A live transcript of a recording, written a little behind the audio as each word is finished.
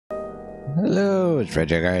Hello, it's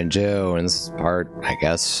Red and Joe, and this is part, I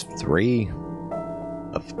guess, 3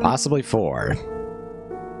 of possibly 4.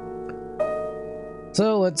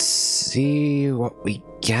 So let's see what we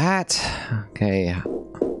got. Okay.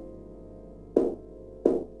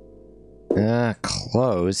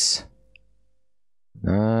 Close.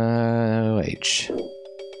 H.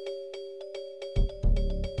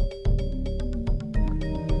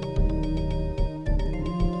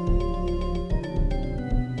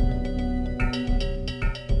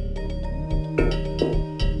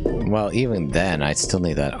 Well, even then, I still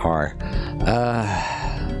need that R.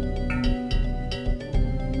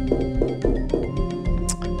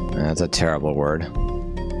 That's a terrible word.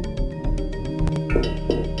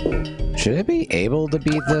 Should I be able to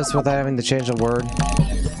beat this without having to change a word?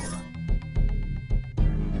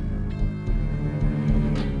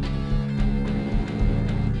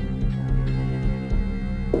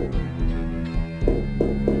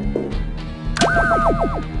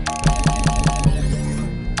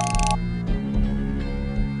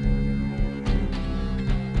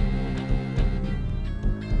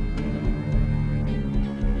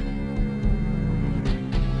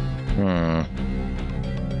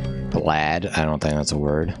 Glad? I don't think that's a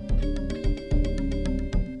word.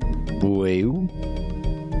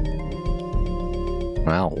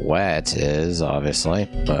 Well, wet is, obviously,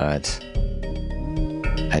 but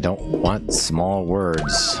I don't want small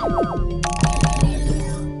words.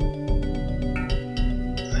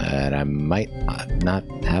 And I might not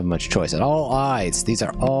have much choice. And all eyes! These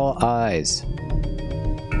are all eyes.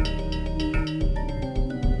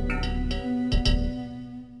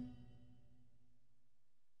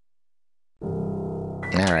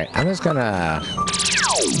 Alright, I'm just gonna...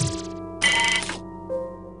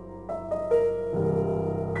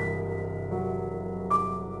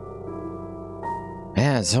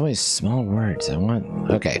 Man, so many small words. I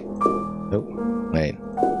want... Okay. Oh, wait.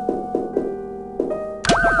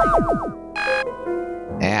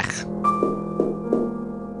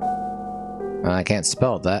 Well, I can't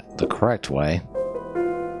spell that the correct way.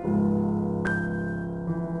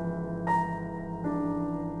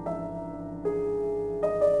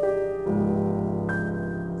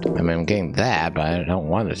 I mean, I'm getting that, but I don't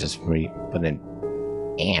want to just put in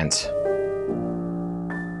ant.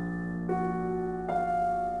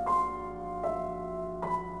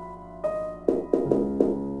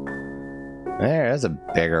 There's a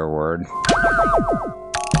bigger word.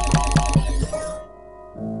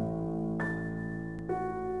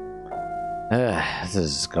 This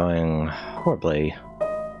is going horribly.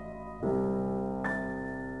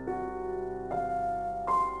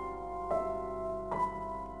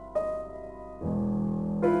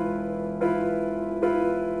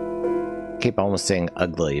 Keep almost saying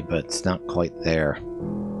ugly, but it's not quite there.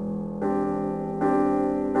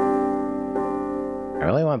 I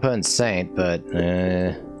really want to put in saint, but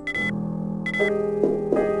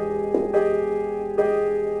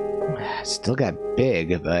still got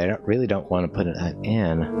big, but I really don't want to put it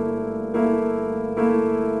in.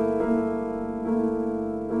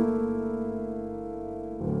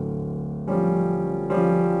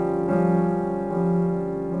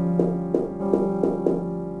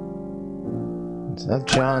 Is that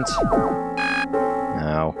jaunt?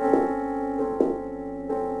 No.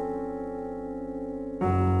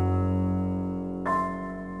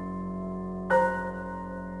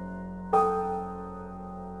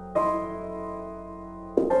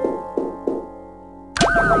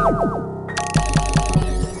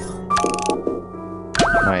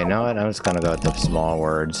 Alright, you know what? I'm just gonna go with the small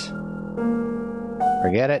words.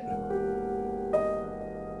 Forget it.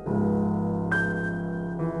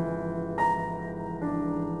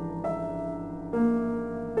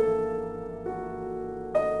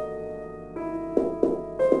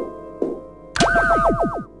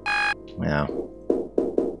 Yeah.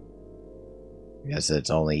 I guess it's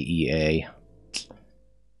only EA.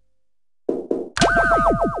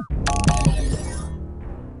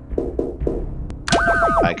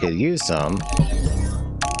 I could use some.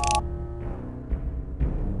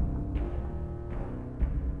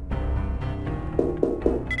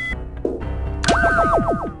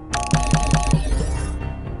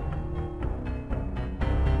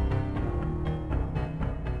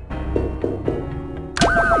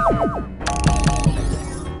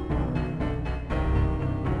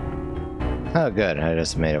 Oh, good. I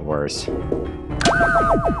just made it worse.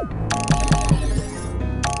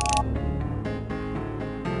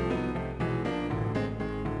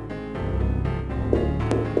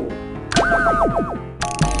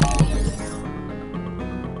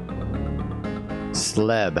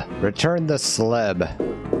 Sleb. Return the sleb.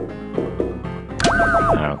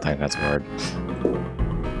 I don't think that's a word.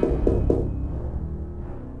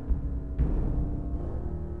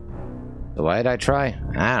 So why did I try?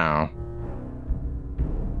 I don't know.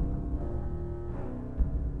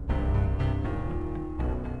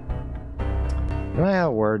 Am I out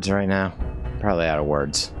of words right now? Probably out of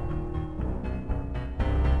words.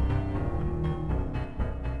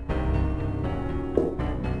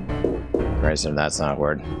 Grayson, that's not a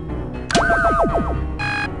word.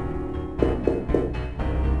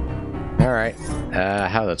 Alright,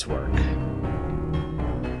 how does this work?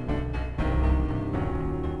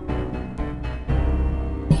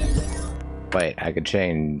 Wait, I could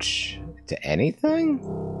change to anything?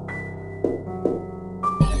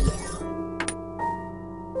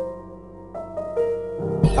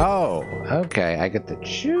 Oh, okay, I get to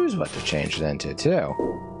choose what to change it into, too.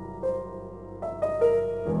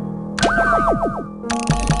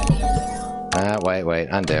 Wait,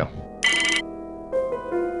 undo.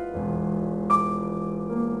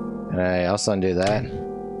 Can I also undo that?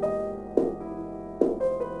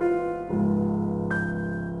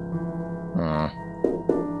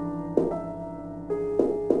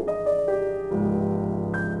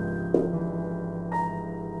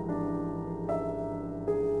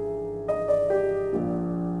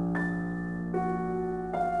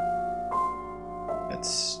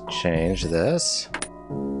 Let's change this.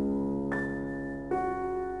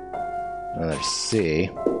 Another C.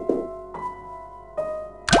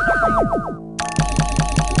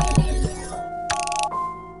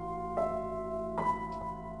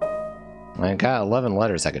 I got 11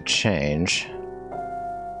 letters I could change,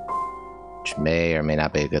 which may or may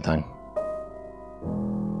not be a good thing.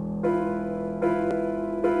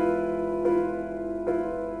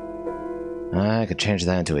 I could change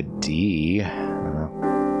that into a D.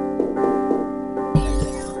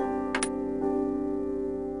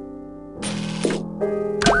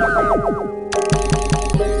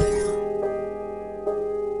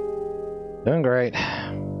 Doing great.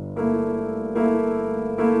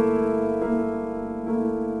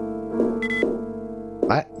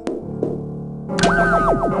 What?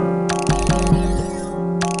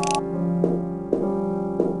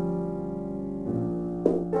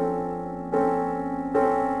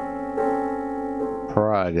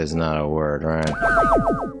 Prog is not a word, right?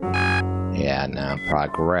 Yeah, no.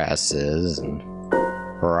 Progress is, and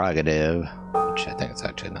prerogative, which I think is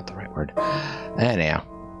actually not the right word. Anyhow.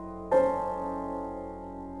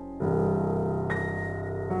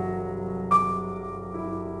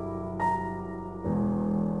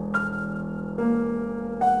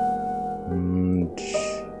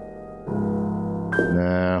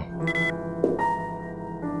 No.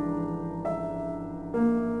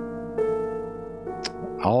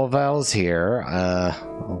 All vowels here.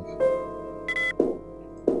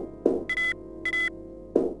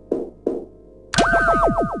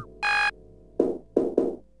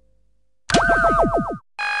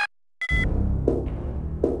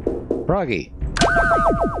 Froggy.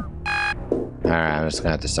 Alright, I'm just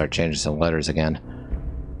gonna have to start changing some letters again.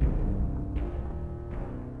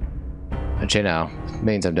 But you know, it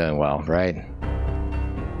means I'm doing well, right?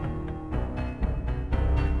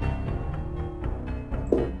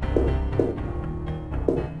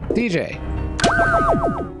 DJ.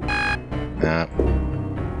 Nah.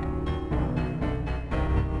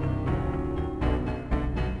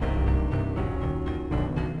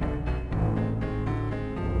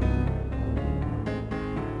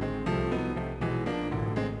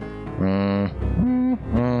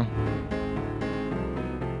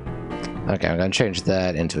 Okay, I'm gonna change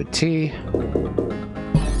that into a T.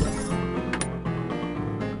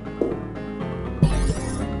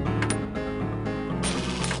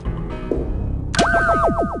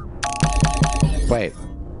 Wait,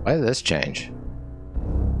 why did this change?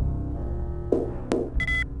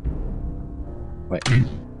 Wait,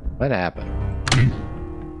 what happened?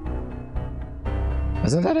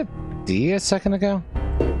 Wasn't that a D a second ago?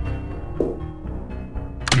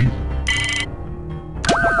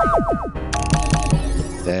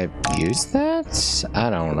 Did I use that? I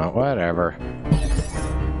don't know, whatever.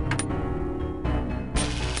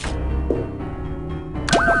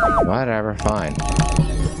 Whatever, fine.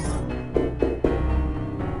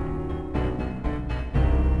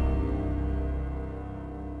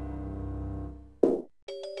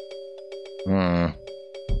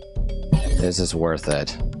 This is worth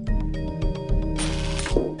it.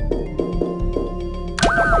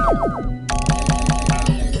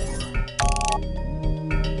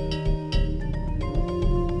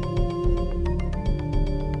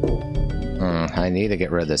 I need to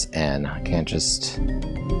get rid of this N. I can't just...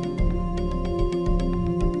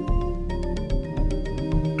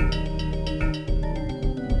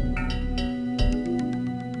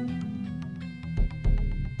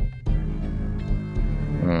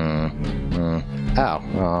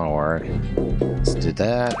 That'll work. Let's do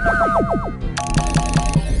that.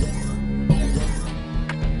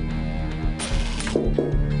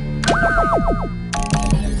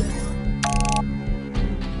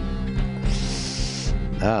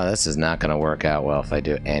 Oh, this is not going to work out well if I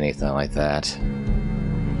do anything like that.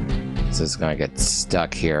 This is going to get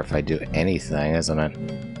stuck here if I do anything, isn't it?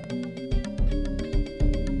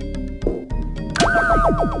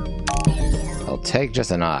 I'll take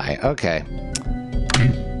just an eye. Okay.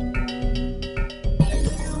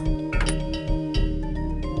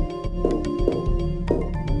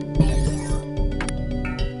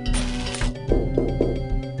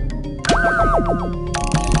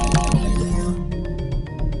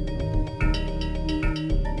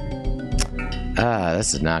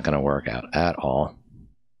 This is not going to work out at all.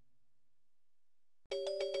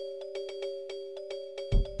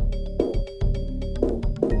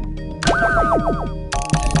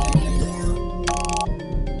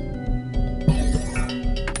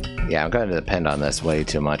 Yeah, I'm going to depend on this way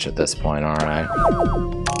too much at this point, aren't I?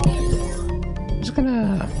 I'm just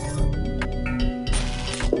gonna...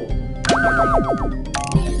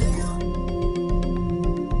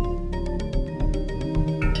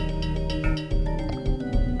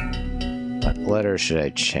 What letter should I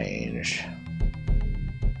change?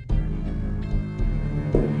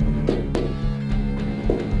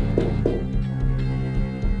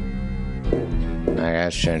 I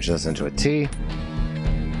gotta change this into a T.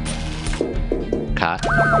 Cut.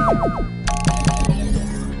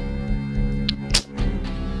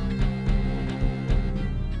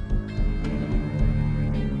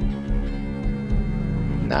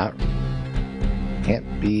 Not.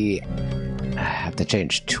 Can't be. I have to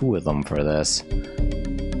change two of them for this.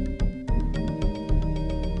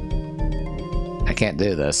 I can't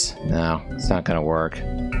do this. No, it's not gonna work.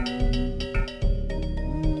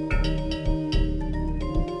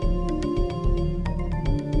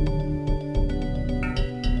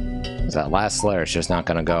 That last letter is just not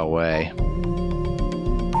gonna go away.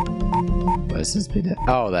 What does this be?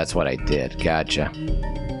 Oh, that's what I did. Gotcha.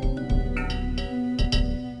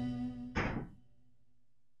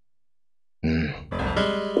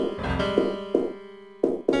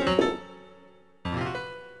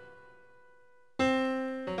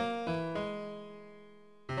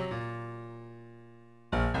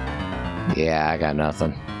 Yeah, I got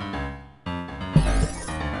nothing.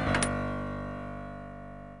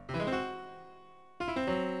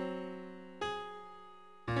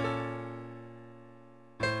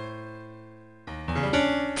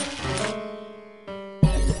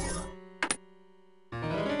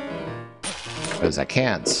 Because I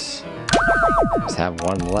can't just have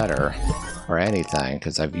one letter or anything,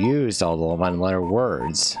 because I've used all the one-letter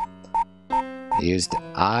words. I used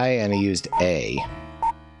I and I used A.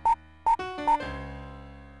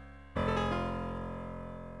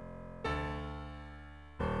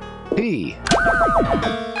 P.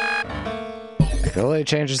 I can only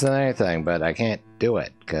change this than anything, but I can't do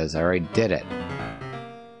it, because I already did it.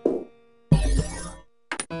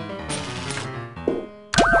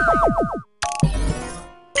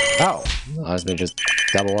 Oh, let me just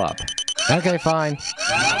double up. Okay, fine.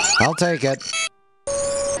 I'll take it.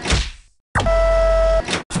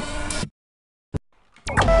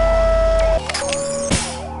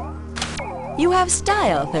 You have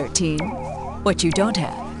style, 13. What you don't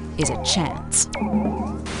have is a chance.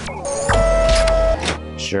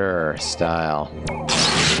 Sure, style.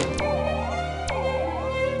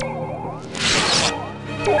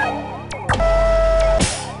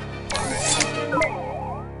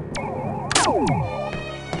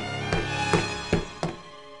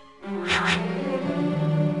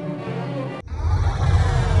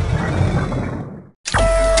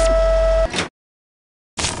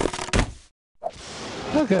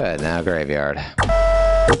 Oh, good. Now graveyard.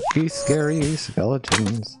 Spooky, scary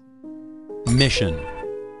skeletons. Mission.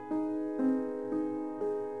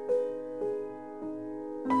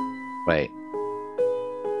 Wait.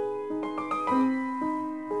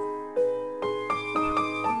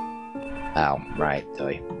 Oh, right,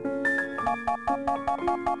 silly.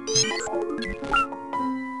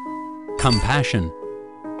 Compassion.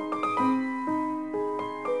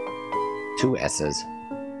 2 S's.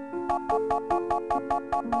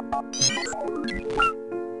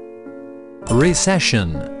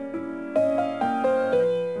 Recession.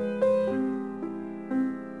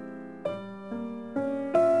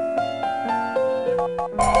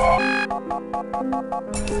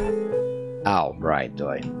 Oh, right,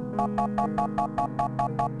 doy.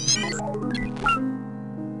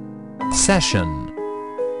 Session.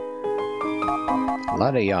 A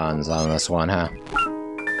lot of yawns on this one, huh?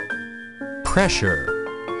 Pressure.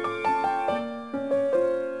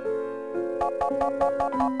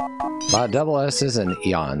 A lot of double S's and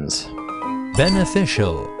eons.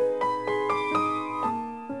 Beneficial.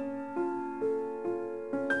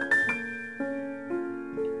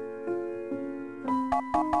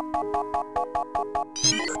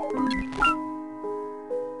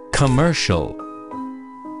 Commercial.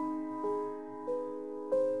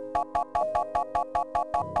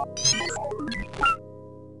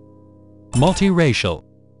 Multiracial.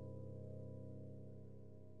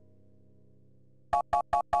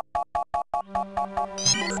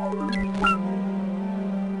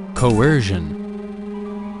 Coercion.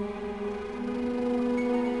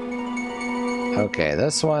 Okay,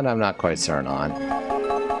 this one I'm not quite certain on.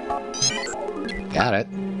 Got it.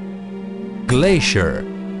 Glacier.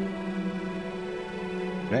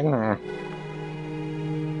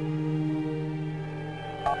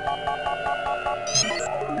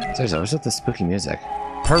 Seriously, what's with the spooky music?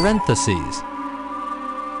 Parentheses.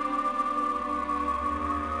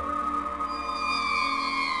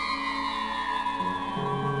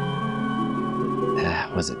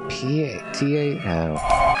 Was it P8? T8? Oh.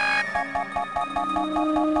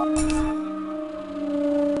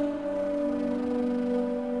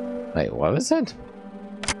 Wait, what was it?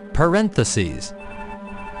 Parentheses.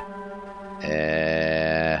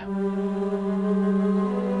 I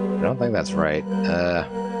don't think that's right.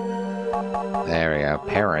 There we go.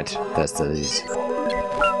 Parent. That's these.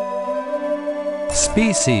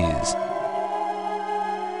 Species.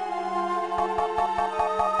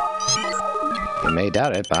 You may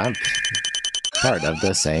doubt it, but I'm part of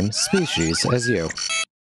the same species as you.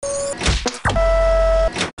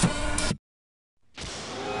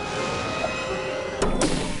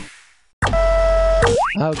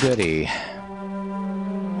 Oh, goody.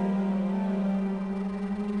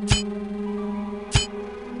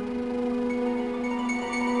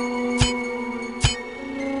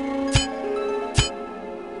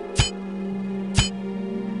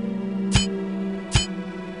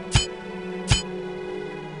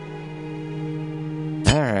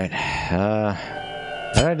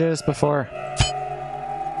 Did I do this before?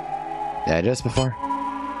 Did I do this before?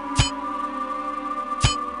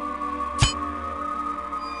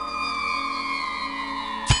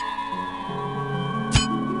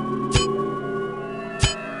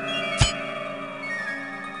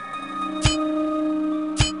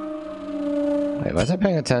 Wait, was I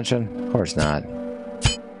paying attention? Of course not.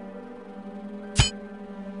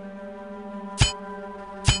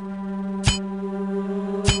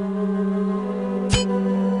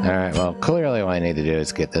 Alright, well, clearly what I need to do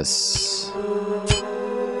is get this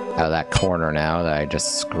out of that corner now that I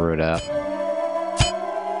just screwed up.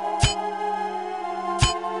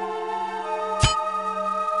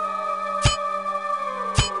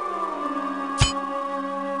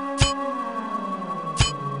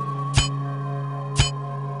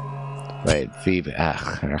 Wait,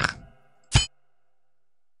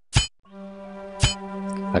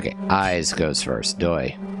 okay, eyes goes first.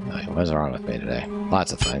 Doi. What's wrong with me today?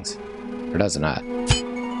 Lots of things. Or does it not?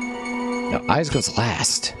 No, eyes goes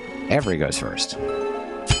last. Every goes first.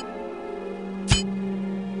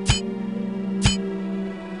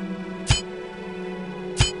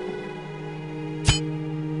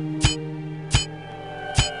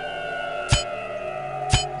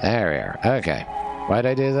 There we are. Okay. Why'd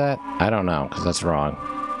I do that? I don't know, because that's wrong.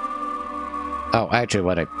 Oh, actually,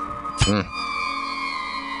 what I...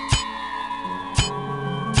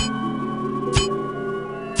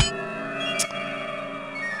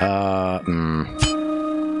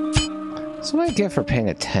 So what I get for paying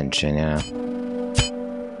attention, yeah.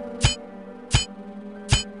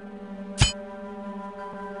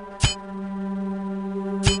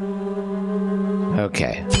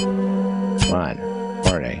 Okay. One.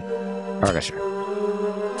 Morning. Orchestra.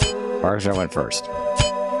 Orchestra went first.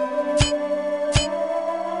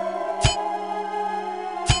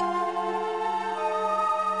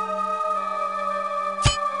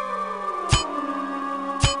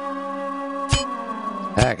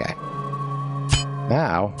 Okay.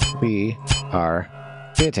 Now we are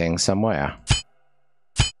getting somewhere.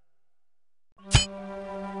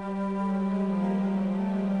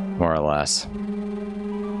 More or less.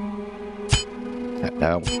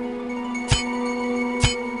 No.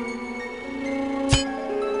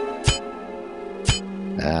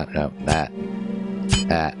 No, that,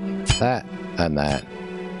 and that.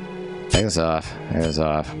 Take this off. Take this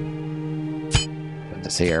off. Put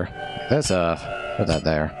this here. Take this off. Put that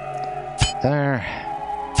there. There.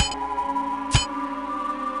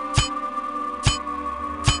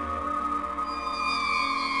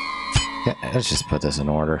 Yeah, let's just put this in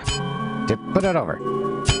order. Put it over.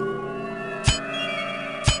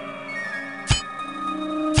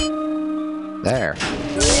 There.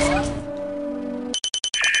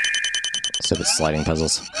 Stupid sliding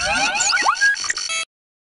puzzles.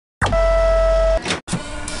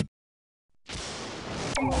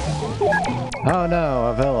 Oh no,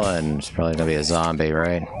 a villain. It's probably gonna be a zombie,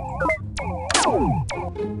 right?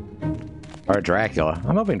 Or Dracula.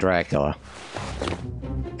 I'm hoping Dracula.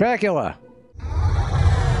 Dracula!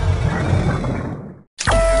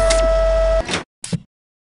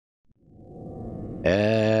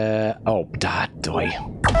 Oh, doy.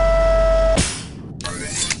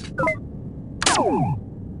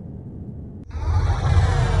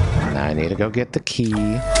 Now I need to go get the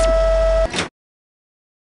key.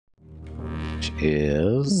 Which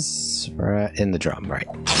is right in the drum, right?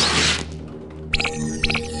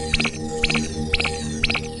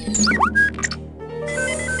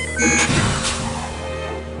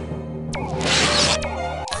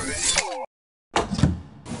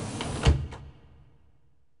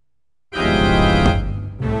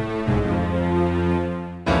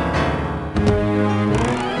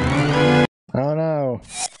 Oh no.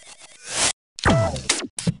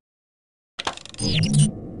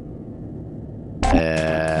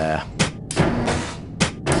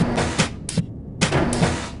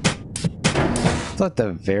 Let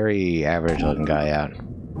the very average looking guy out.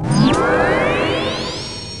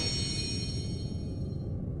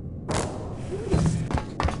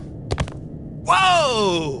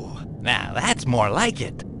 Whoa! Now that's more like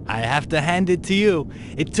it. I have to hand it to you.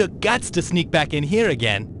 It took guts to sneak back in here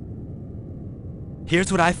again.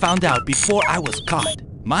 Here's what I found out before I was caught.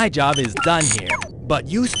 My job is done here, but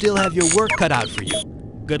you still have your work cut out for you.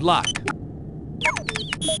 Good luck.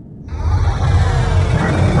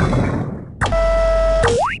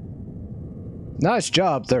 Nice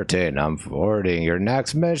job, 13. I'm forwarding your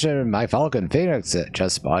next mission. My Falcon Phoenix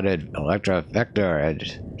just spotted Electra Vector, and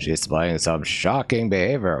she's displaying some shocking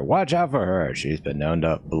behavior. Watch out for her. She's been known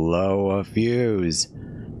to blow a fuse.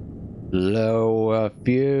 Blow a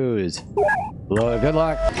fuse. Blow. Good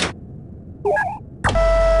luck.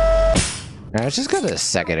 Alright, let's just go to the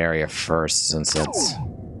second area first, since it's...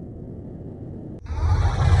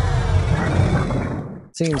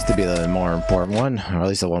 seems to be the more important one, or at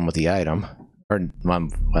least the one with the item. Or one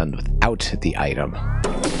without the item.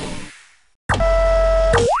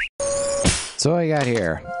 So what I got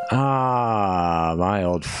here? Ah, my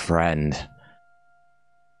old friend.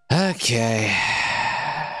 Okay.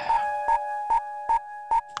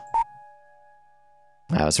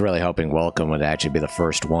 I was really hoping Welcome would actually be the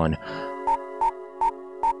first one.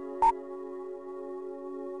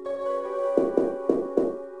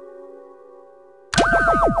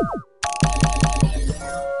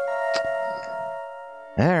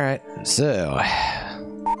 Alright, so...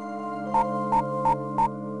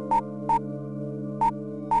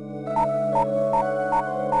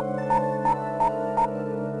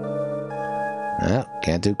 well,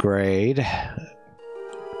 can't do grade.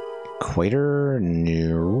 Equator,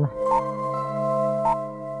 new.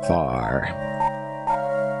 Far.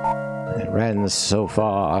 It ran so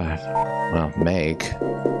far. Well, make.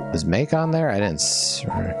 Is make on there? I didn't...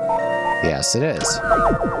 yes, it is.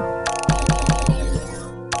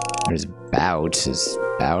 There's bout. Is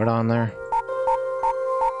bout on there?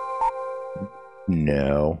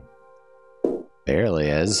 No. Barely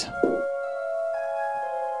is.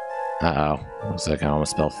 Uh-oh. Looks like I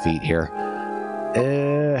almost spelled feet here.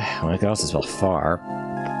 Well, I can also spell far.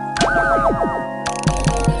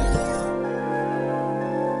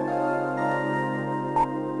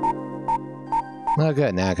 Oh,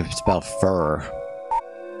 good. Now I can spell fur.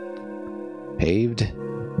 Paved?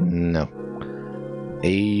 No. What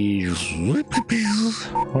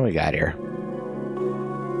do we got here?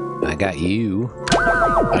 I got you.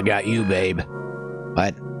 I got you, babe.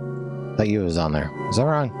 What? I thought you was on there. Is that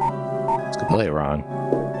wrong? It's completely wrong.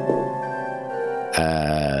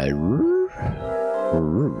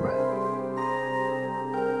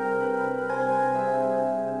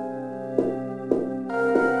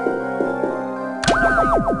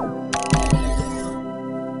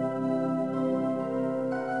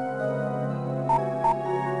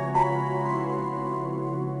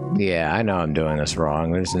 Yeah, I know I'm doing this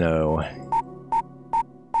wrong. There's no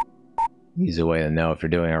easy way to know if you're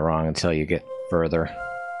doing it wrong until you get further.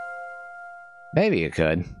 Maybe you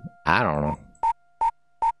could. I don't know.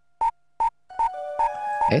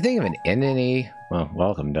 Anything of an entity? Well,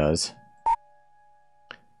 Welcome does.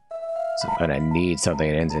 So I'm gonna need something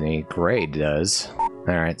an entity. Grade does.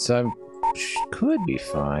 Alright, so I could be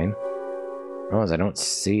fine. As long as I don't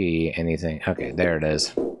see anything. Okay, there it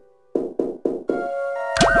is.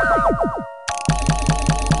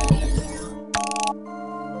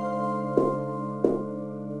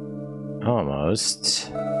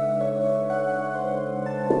 Almost.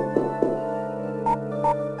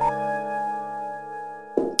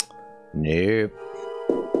 Nope.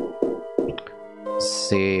 Let's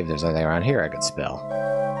see if there's anything around here I could spell.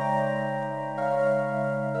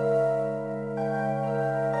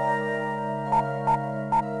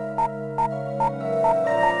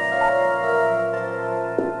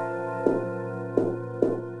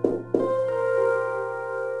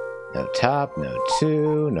 No top, no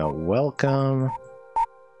two, no welcome.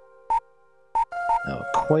 No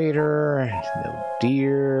equator, no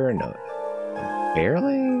deer, no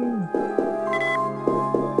barely?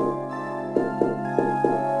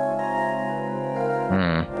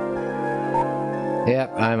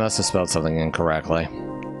 Yep, I must have spelled something incorrectly.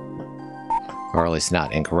 Or at least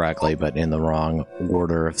not incorrectly, but in the wrong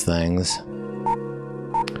order of things.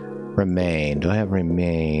 Remain. Do I have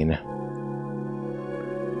remain?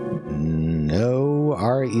 No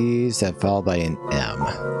REs that follow by an M.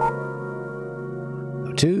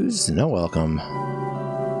 No twos, no welcome.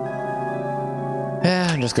 Yeah,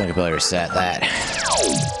 I'm just gonna completely reset that.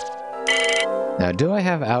 Now, do I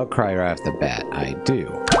have outcry right off the bat? I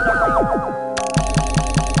do.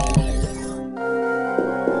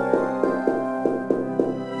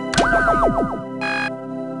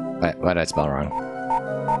 Wait, why did I spell wrong?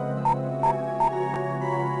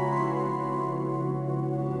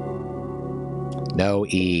 No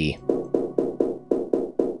E.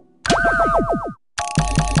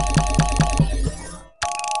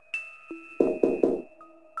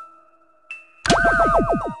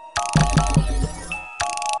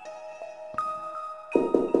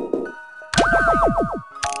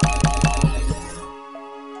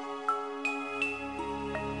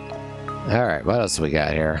 Alright, what else we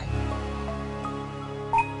got here?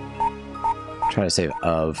 Trying to save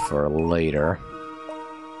of for later.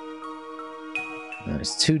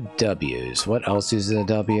 There's two W's. What else uses a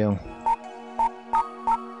W?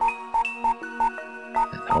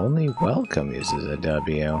 And only welcome uses a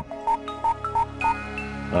W.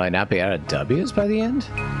 Will I not be out of W's by the end?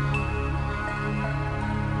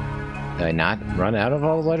 Did I not run out of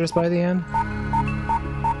all the letters by the end?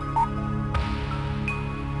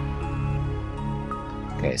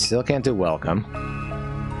 Okay, still can't do welcome.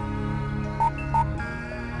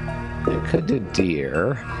 I could do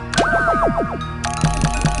deer.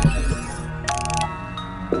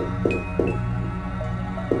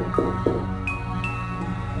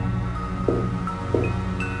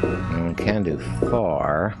 And can do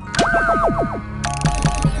far.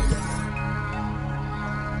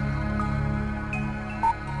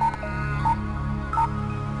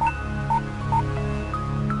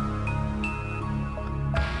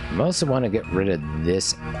 I mostly want to get rid of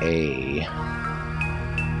this A,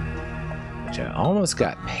 which I almost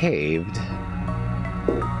got paved.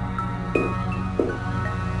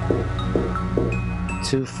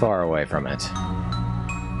 Too far away from it.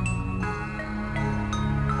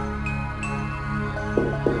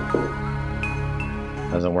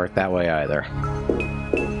 Doesn't work that way either.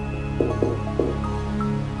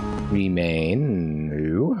 Remain.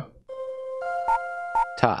 No.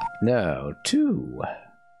 Top. No. Two.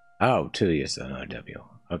 Oh, two yes, no W.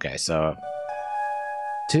 Okay, so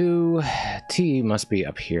 2 T must be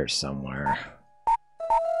up here somewhere.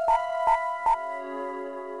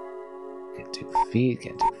 Can't do feet,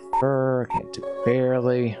 can't do fur, can't do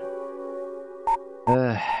barely.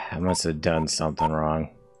 I must have done something wrong.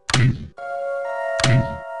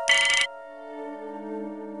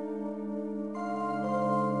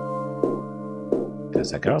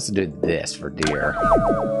 Because I could also do this for deer.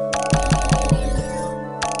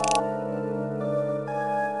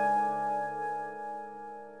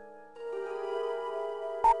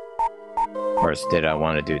 Or did I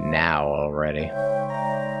want to do now already?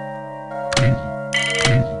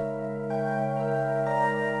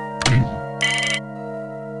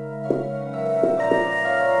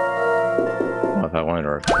 Well, if I wanted to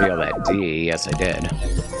reveal that D, yes I did.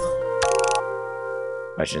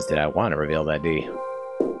 Question is, did I want to reveal that D?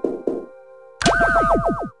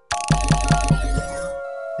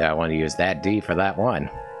 Did I want to use that D for that one?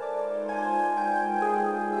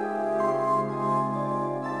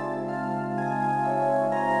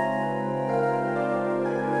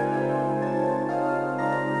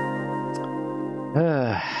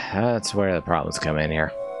 That's where the problems come in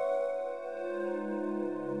here.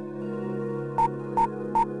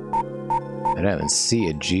 I don't even see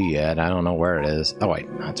a G yet. I don't know where it is. Oh wait,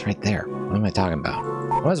 no, it's right there. What am I talking about?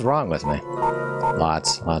 What's wrong with me?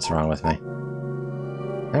 Lots wrong with me.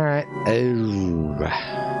 Alright. Oh.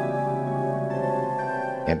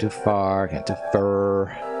 Can't do far, can't do fur.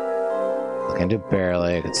 I can do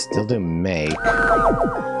barely. I could still do make.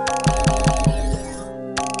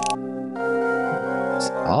 This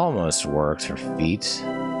almost works for feet.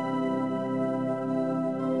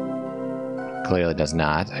 Clearly does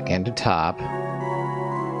not. I can't do top. I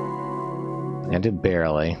can do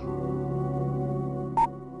barely.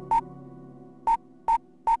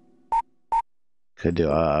 Could do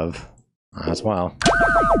of as well.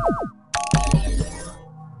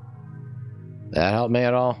 That help me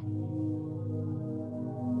at all?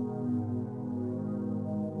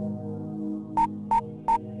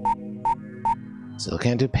 Still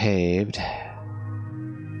can't do paved.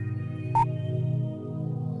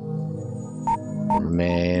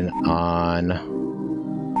 Remain on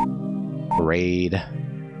grade.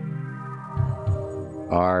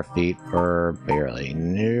 R feet for barely.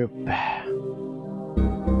 Nope.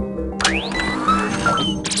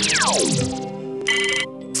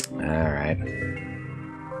 Alright.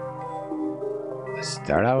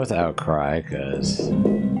 Start out with outcry, because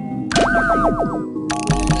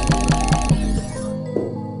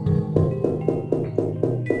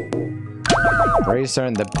pretty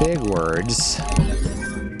certain the big words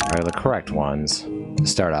are the correct ones to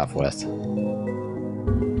start off with.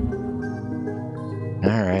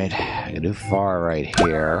 Alright, I can do far right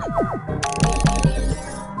here.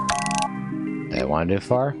 Do I want to do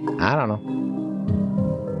far? I don't know.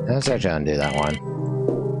 Let's actually undo that one.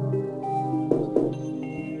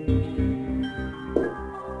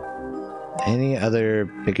 Any other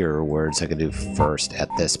bigger words I could do first at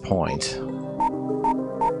this point?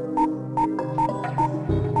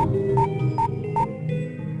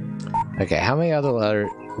 Okay, how many other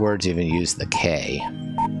words even use the K?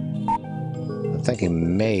 I'm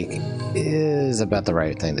thinking make is about the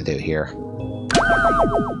right thing to do here.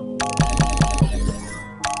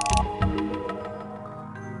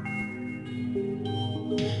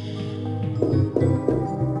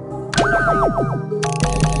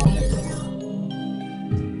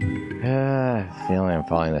 Feeling I'm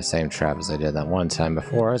falling in the same trap as I did that one time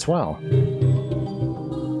before as well.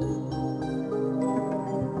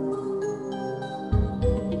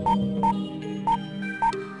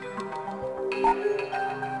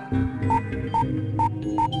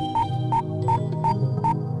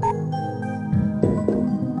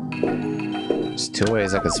 There's two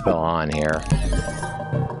ways I could spell on here.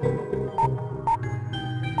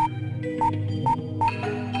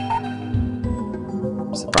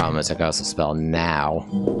 The problem is I can also spell now.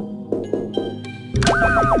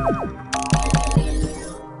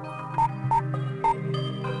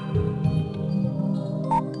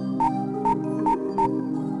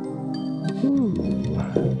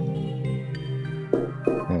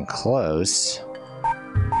 And close.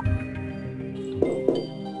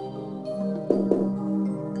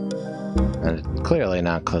 And clearly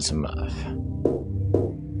not close enough.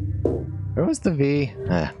 Where was the V?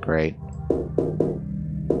 Ah, great.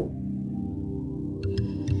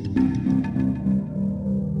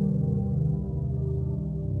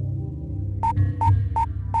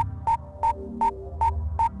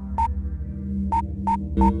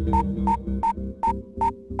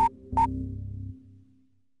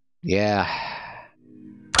 Yeah.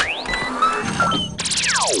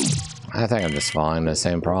 I think I'm just falling into the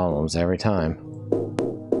same problems every time.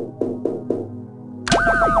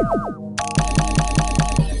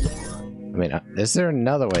 I mean, is there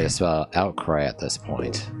another way to spell outcry at this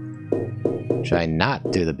point? Should I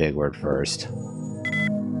not do the big word first?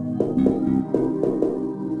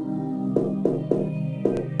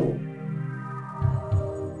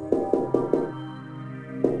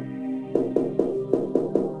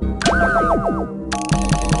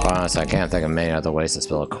 Honestly, I can't think of many other ways to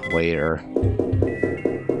spell equator.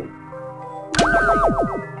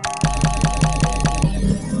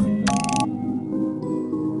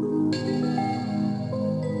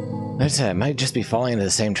 Like I said, I might just be falling into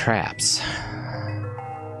the same traps.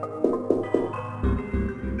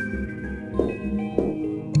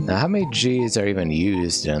 Now, how many G's are even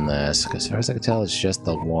used in this? Because as far as I can tell, it's just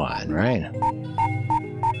the one, right?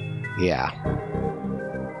 Yeah.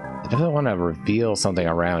 I definitely want to reveal something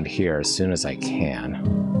around here as soon as I can.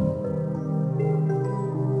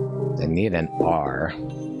 I need an R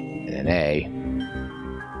and an A.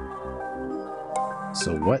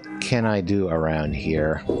 So what can I do around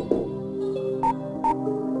here?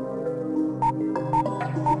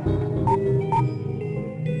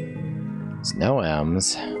 There's no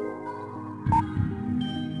M's.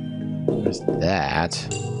 There's that.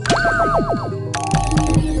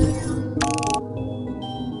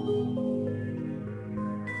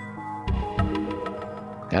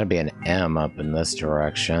 Gotta be an M up in this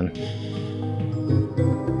direction.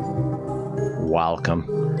 welcome.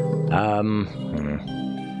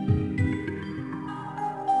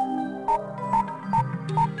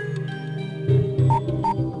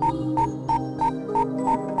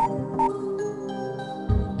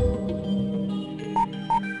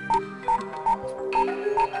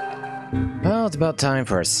 Well, it's about time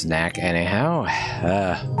for a snack anyhow.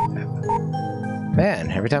 Man,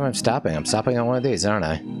 every time I'm stopping on one of these, aren't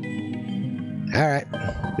I?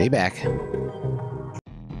 Alright, be back.